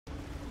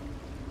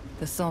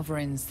The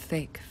Sovereign's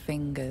thick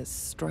fingers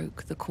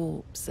stroke the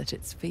corpse at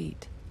its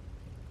feet.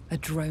 A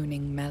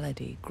droning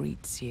melody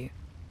greets you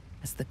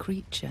as the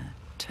creature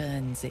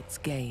turns its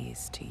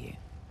gaze to you.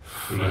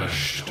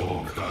 Flesh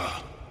Talker,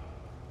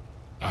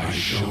 I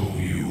show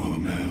you a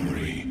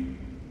memory.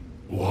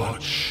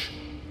 Watch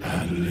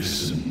and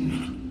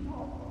listen.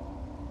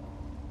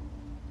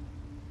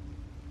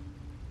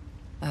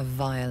 A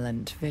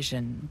violent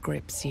vision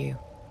grips you.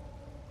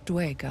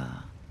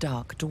 Dwegar,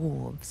 dark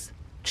dwarves,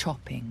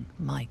 chopping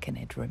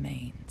myconid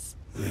remains.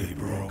 They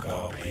broke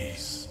our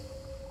peace.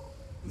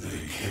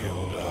 They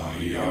killed our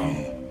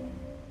young.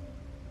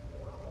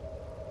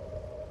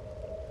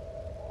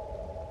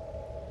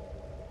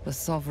 The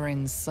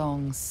Sovereign's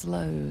song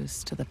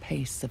slows to the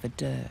pace of a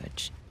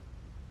dirge.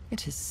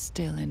 It is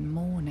still in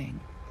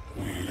mourning.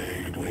 We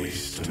laid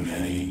waste to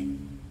many,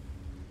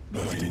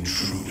 but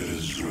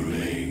intruders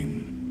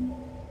remain.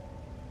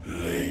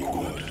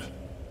 Lakewood.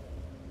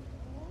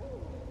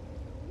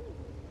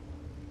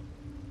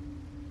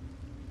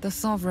 The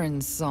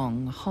Sovereign's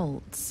song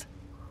halts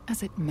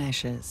as it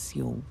measures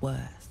your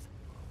worth.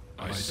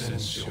 I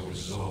sense your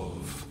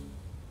resolve.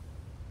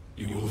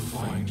 You will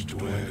find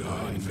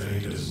Dwegar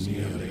invaders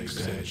near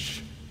Lake's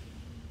Edge.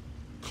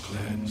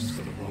 Cleanse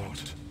the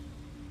rot.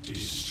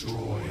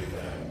 Destroy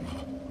them.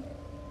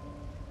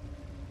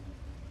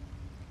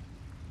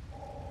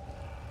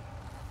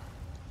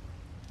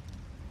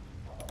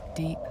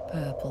 Deep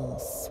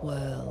purples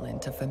swirl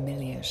into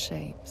familiar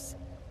shapes.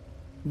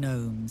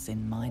 Gnomes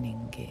in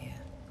mining gear,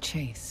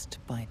 chased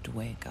by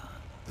Dwegar.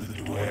 The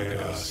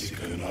Dwegar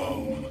seek a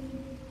gnome.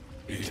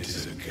 It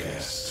is a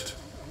guest.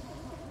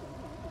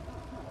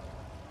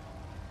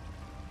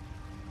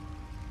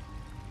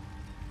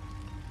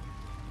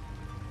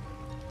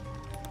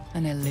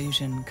 An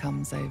illusion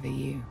comes over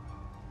you.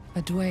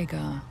 A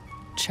Dwegar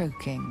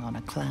choking on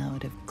a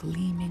cloud of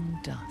gleaming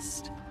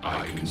dust.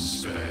 I can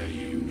spare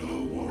you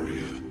no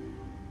warrior.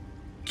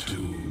 Too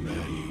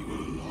many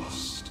were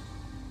lost.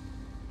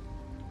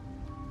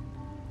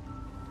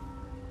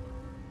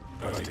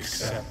 But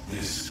accept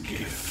this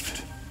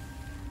gift.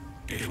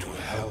 It will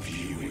help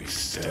you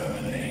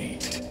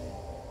exterminate.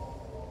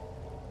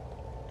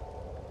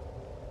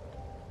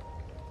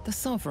 The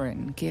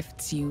Sovereign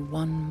gifts you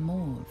one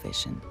more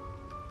vision.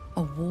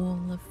 A wall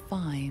of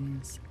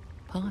vines,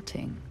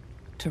 parting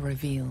to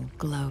reveal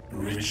glow.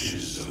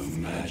 Riches of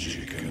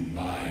magic and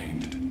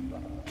mind.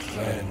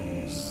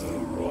 Cleanse the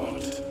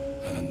rot,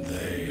 and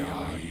they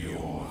are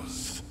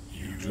yours.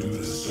 You do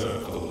the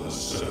circle a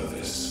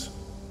service.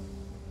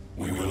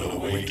 We will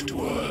await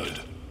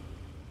word.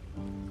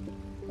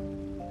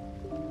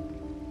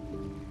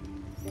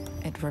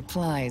 It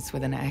replies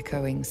with an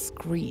echoing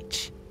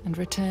screech and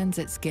returns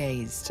its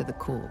gaze to the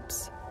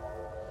corpse.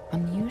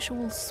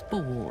 Unusual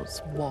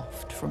spores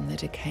waft from the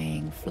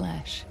decaying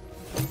flesh.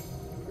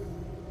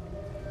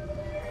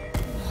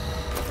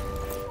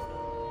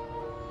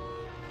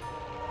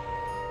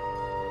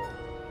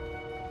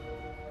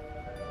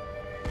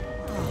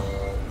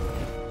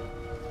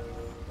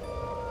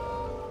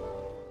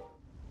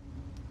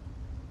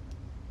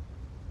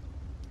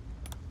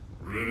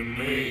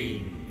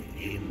 Remain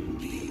in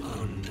the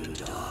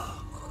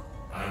Underdark,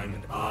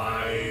 and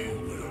I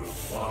will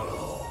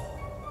follow.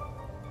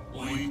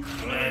 We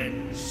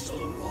cleanse the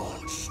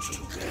rot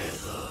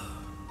together.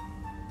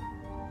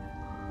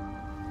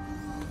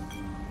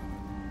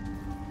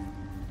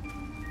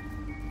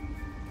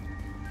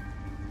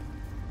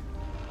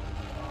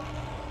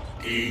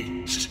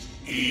 It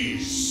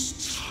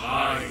is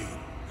time.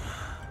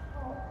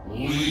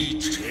 We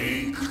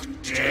take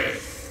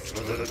death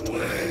to the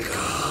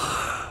Dwegar.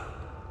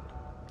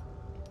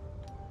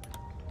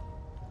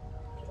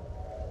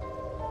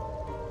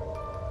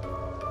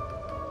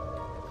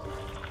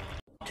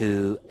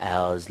 2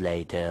 hours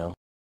later.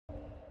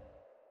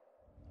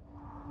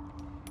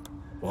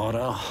 What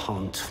a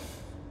hunt.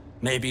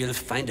 Maybe you'll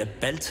find a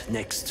belt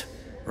next.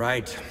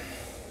 Right.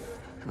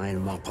 I'll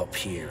mop up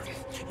here.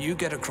 You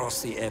get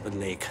across the Ebon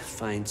Lake,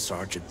 find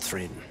Sergeant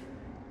Thrin.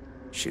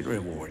 She'll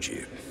reward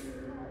you.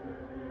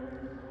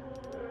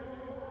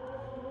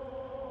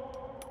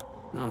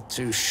 Not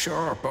too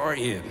sharp, are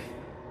you?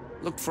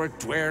 Look for a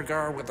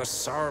Dwegar with a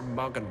sour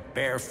mug and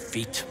bare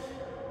feet.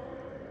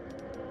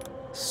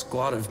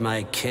 Squad of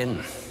my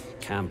kin,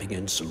 camping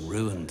in some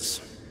ruins.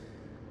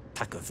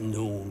 Pack of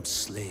gnome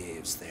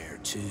slaves there,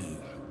 too.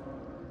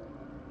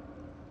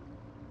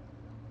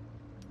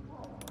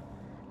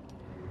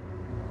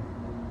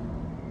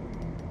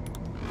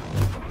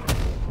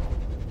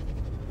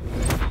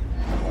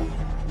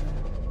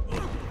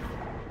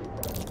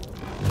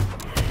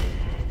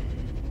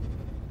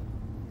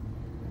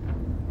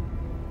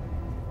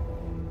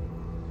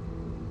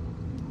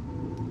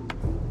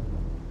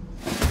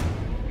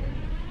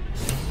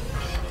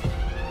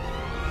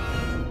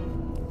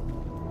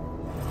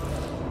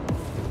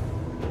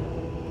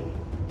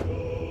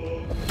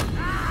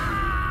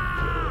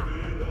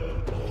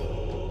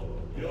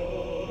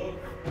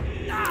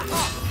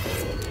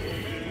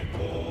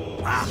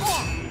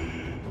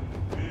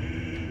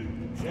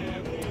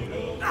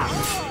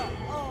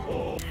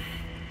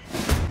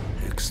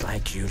 Looks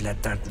like you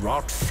let that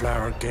rot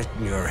flower get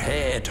in your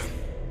head.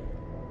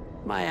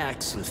 My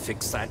axe will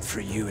fix that for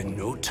you in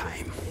no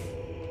time.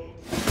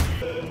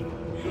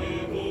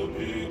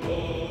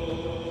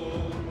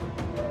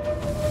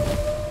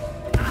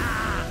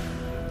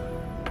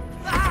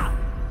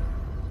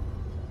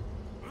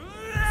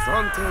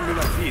 Fronte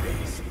nella fide.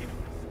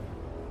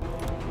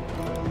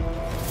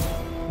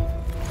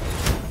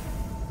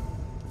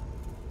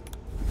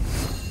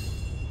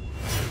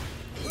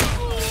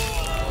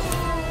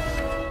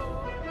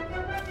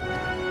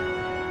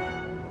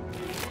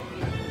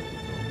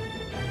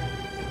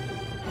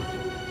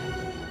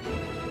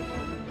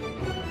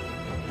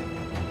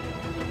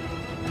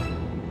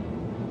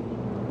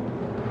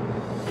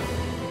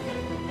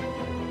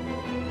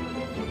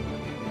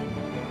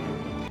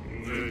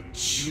 The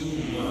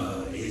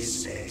tumor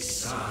is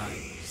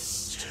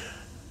excised.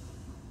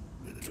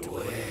 The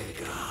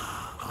Dwega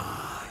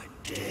are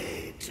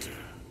dead.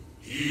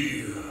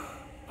 Here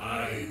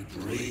I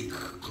break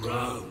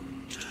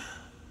ground.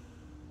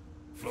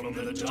 From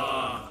the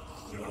dark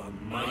will a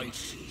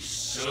mighty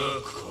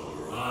circle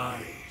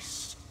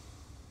rise.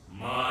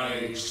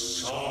 My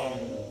song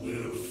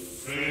will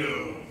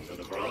fill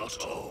the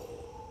grotto.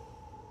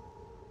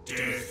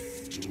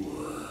 Death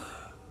Doer.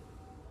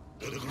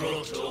 The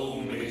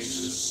grotto may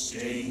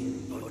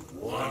sustain but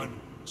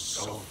one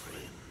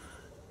sovereign.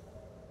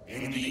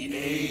 In the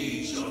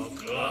age of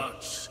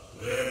Glut,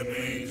 there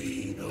may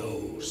be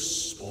no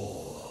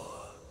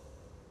spore.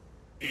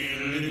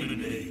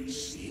 Eliminate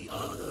the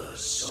other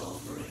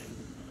sovereign.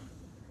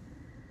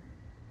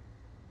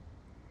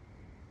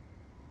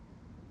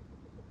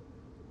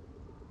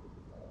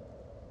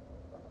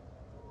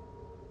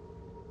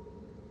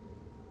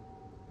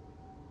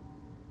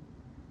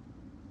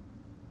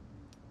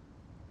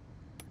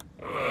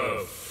 A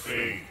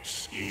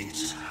fate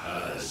it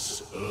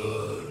has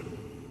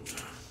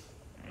earned.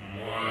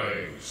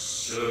 My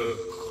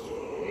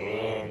circle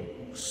long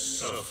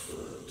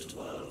suffered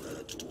while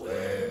the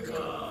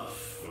Dwega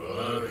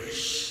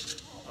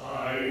flourished.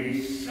 I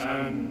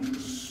sang to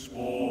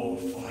Spore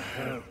for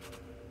help,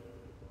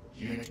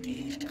 yet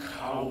it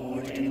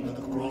cowered in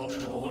the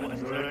grotto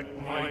and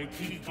let my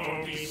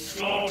people be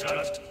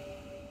slaughtered.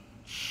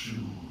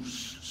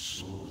 Choose,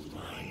 smooth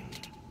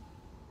mind.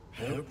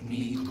 Help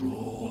me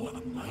grow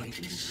a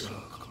mighty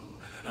circle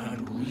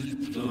and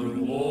reap the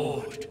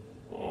reward,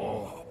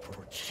 or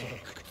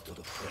protect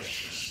the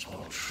precious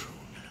poltroon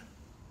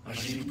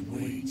as it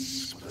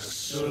waits for the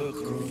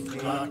circle of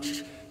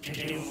Glut to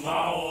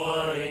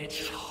devour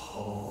it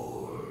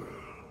whole.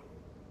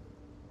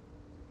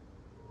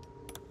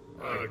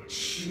 A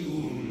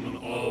tune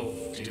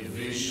of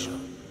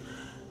division,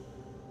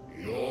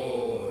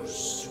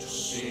 yours to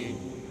sing.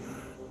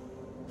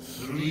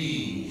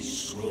 3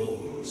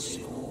 scrolls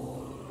in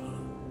all.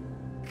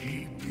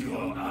 Keep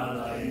your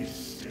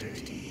allies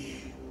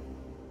steady,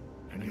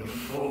 and your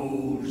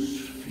foes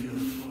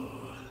fearful.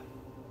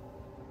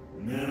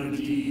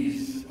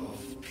 Melodies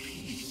of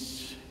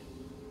peace,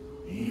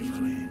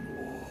 even in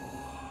war.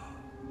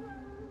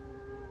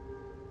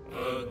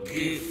 A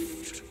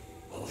gift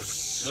of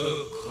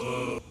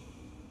circle.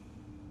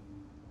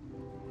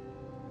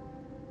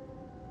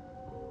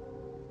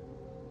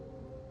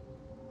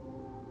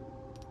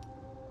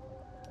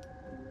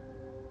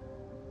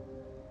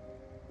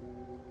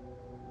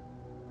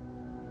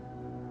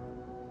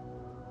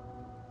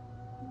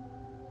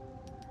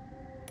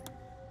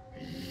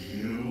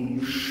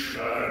 You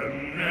shall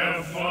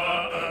never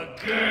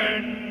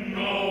again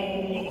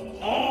know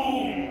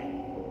home!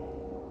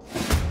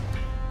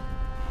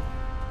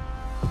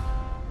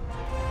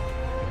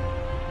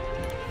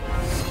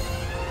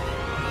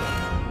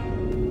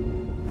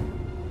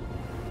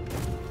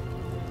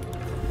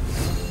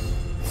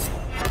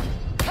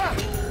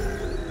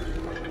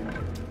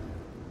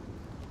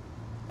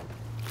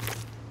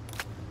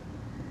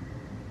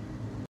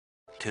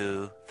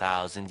 Two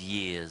 2,000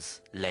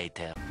 years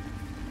later.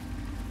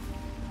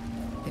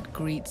 It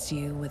greets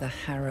you with a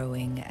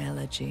harrowing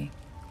elegy,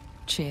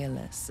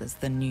 cheerless as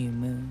the new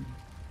moon.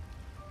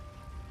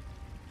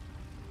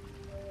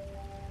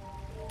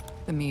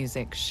 The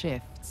music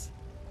shifts,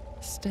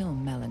 still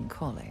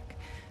melancholic,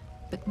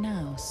 but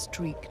now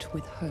streaked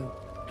with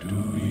hope.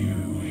 Do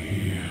you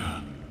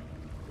hear?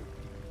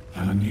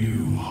 A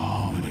new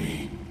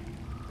harmony.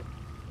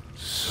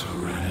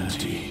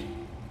 Serenity.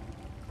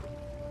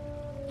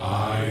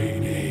 I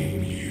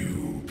name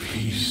you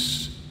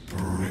Peace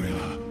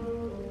Bringer.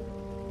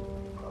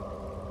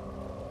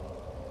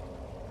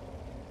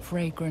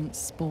 Fragrant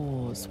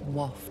spores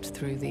waft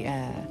through the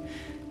air.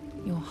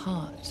 Your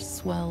heart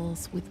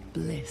swells with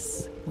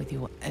bliss with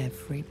your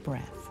every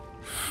breath.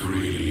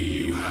 Freely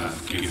you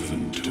have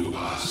given to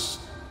us.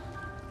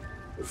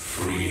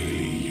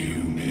 Freely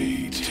you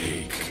may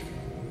take.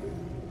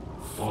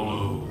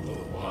 Follow the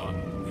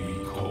one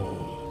we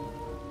call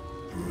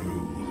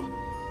Brew.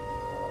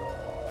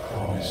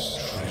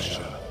 Promised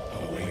treasure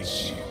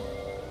awaits you.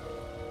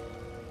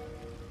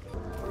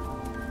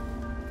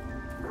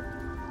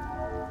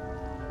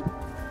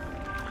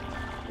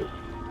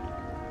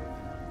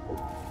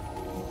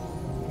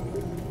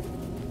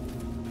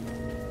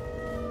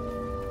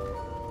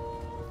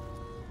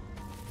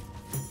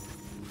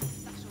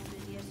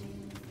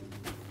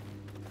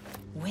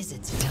 is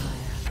its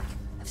attire,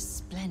 of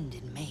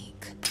splendid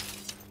make,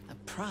 a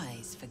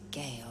prize for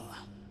Gale.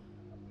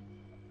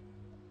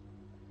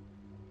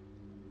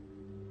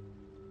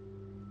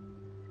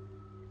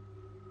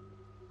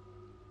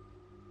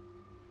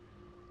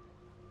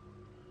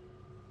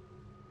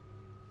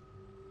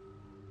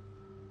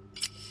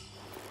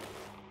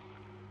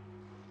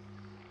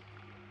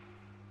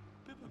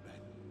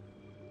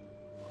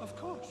 Of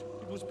course,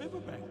 it was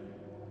Bibberman.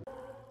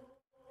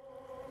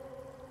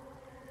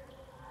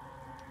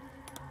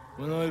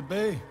 Well, I'll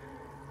be.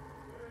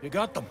 You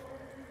got them.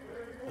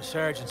 The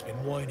sergeant's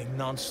been whining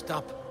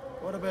non-stop.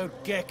 What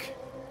about Gek?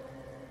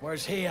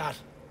 Where's he at?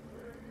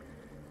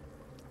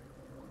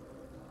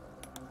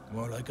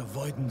 More like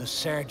avoiding the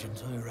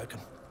sergeant, I reckon.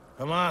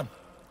 Come on.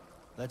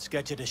 Let's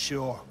get you to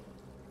shore.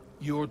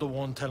 You're the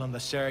one telling the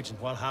sergeant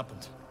what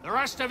happened. The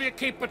rest of you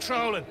keep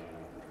patrolling.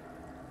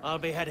 I'll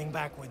be heading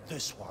back with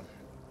this one.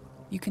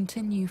 You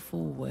continue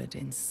forward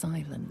in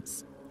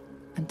silence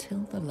until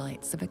the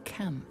lights of a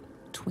camp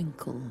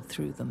twinkle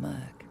through the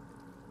murk.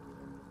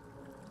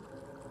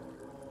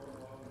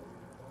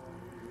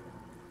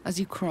 As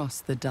you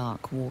cross the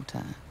dark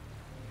water,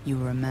 you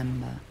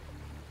remember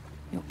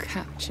your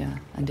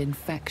capture and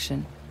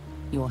infection,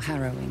 your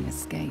harrowing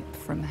escape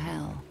from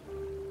hell,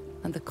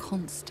 and the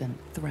constant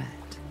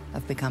threat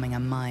of becoming a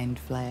mind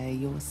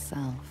flayer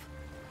yourself.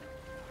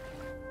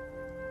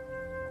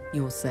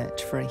 Your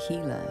search for a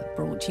healer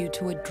brought you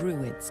to a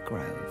druid's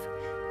grove,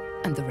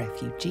 and the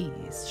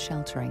refugees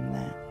sheltering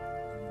there.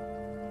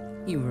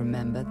 You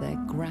remember their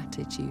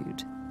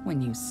gratitude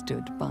when you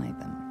stood by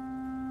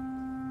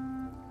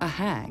them. A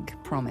hag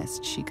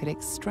promised she could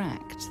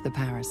extract the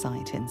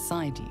parasite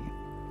inside you,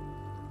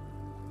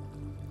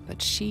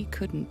 but she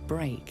couldn't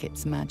break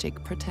its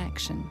magic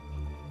protection.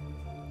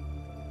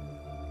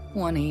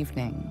 One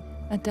evening,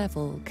 a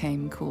devil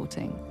came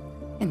courting,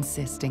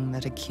 insisting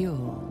that a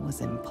cure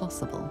was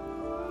impossible.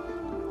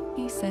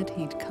 He said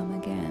he'd come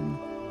again,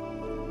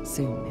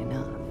 soon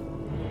enough.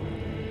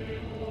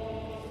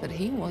 But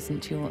he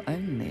wasn't your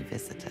only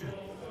visitor.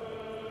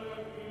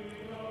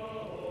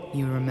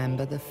 You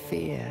remember the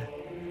fear,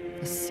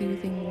 the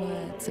soothing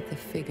words of the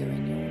figure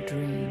in your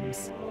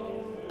dreams,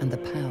 and the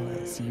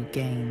powers you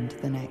gained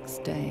the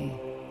next day.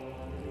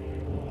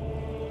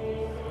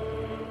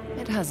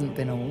 It hasn't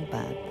been all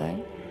bad,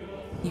 though.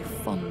 You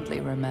fondly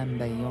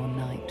remember your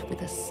night with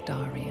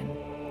Astarion.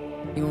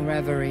 Your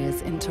reverie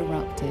is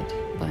interrupted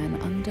by an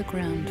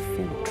underground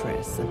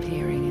fortress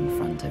appearing in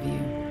front of you.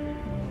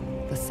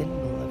 The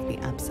symbol of the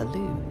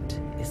Absolute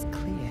is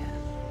clear,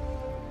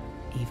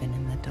 even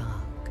in the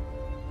dark.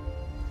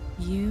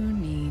 You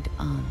need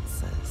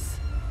answers.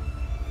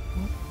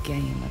 What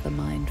game are the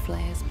Mind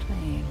Flayers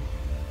playing?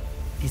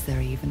 Is there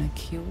even a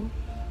cure?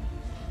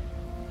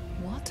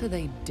 What are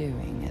they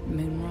doing at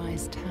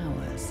Moonrise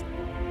Towers?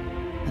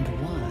 And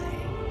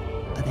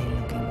why are they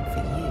looking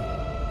for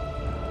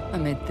you?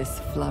 Amid this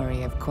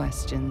flurry of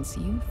questions,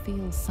 you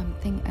feel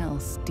something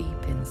else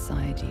deep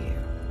inside you.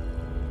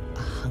 A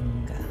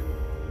hunger,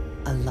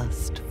 a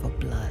lust for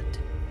blood.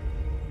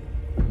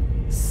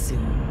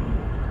 Soon.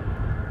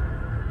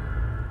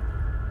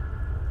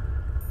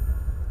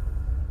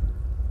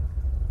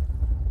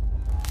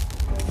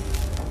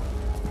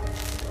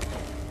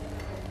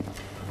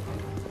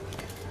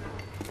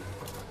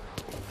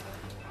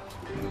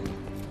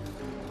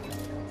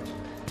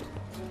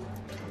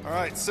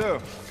 Alright, so,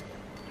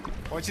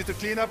 I want you to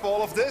clean up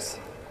all of this,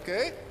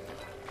 okay?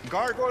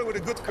 Gargoyle with a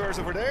good curse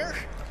over there.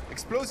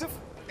 Explosive,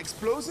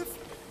 explosive,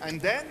 and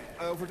then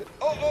over the...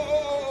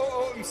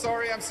 Oh, I'm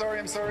sorry.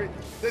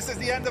 This is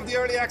the end of the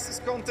early access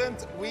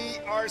content. We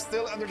are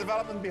still under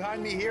development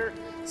behind me here,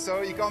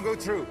 so you can't go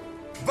through.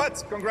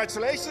 But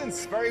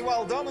congratulations, very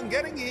well done on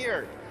getting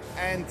here.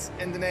 And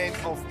in the name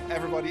of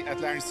everybody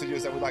at Larian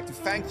Studios, I would like to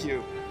thank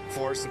you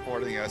for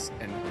supporting us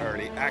in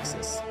early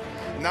access.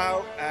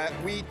 Now,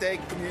 we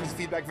take community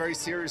feedback very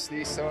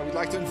seriously, so I would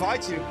like to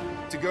invite you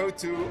to go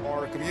to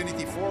our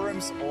community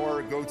forums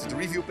or go to the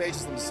review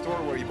pages on the store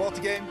where you bought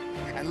the game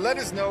and let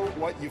us know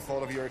what you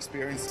thought of your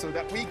experience so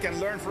that we can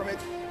learn from it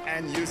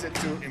and use it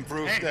to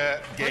improve the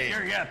game. Quit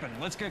your yapping.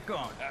 Let's get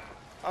going.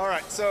 All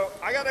right, so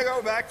I gotta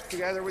go back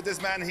together with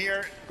this man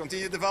here,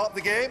 continue to develop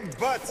the game,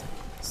 but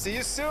see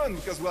you soon,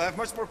 because we'll have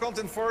much more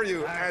content for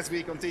you as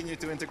we continue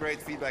to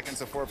integrate feedback and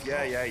so forth.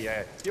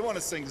 Yeah. You want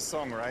to sing the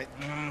song, right?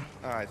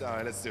 All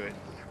right, let's do it.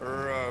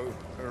 Row,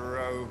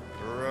 row,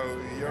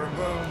 row your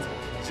boat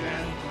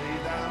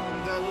gently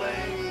down the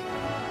lake.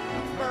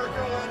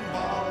 Merkel and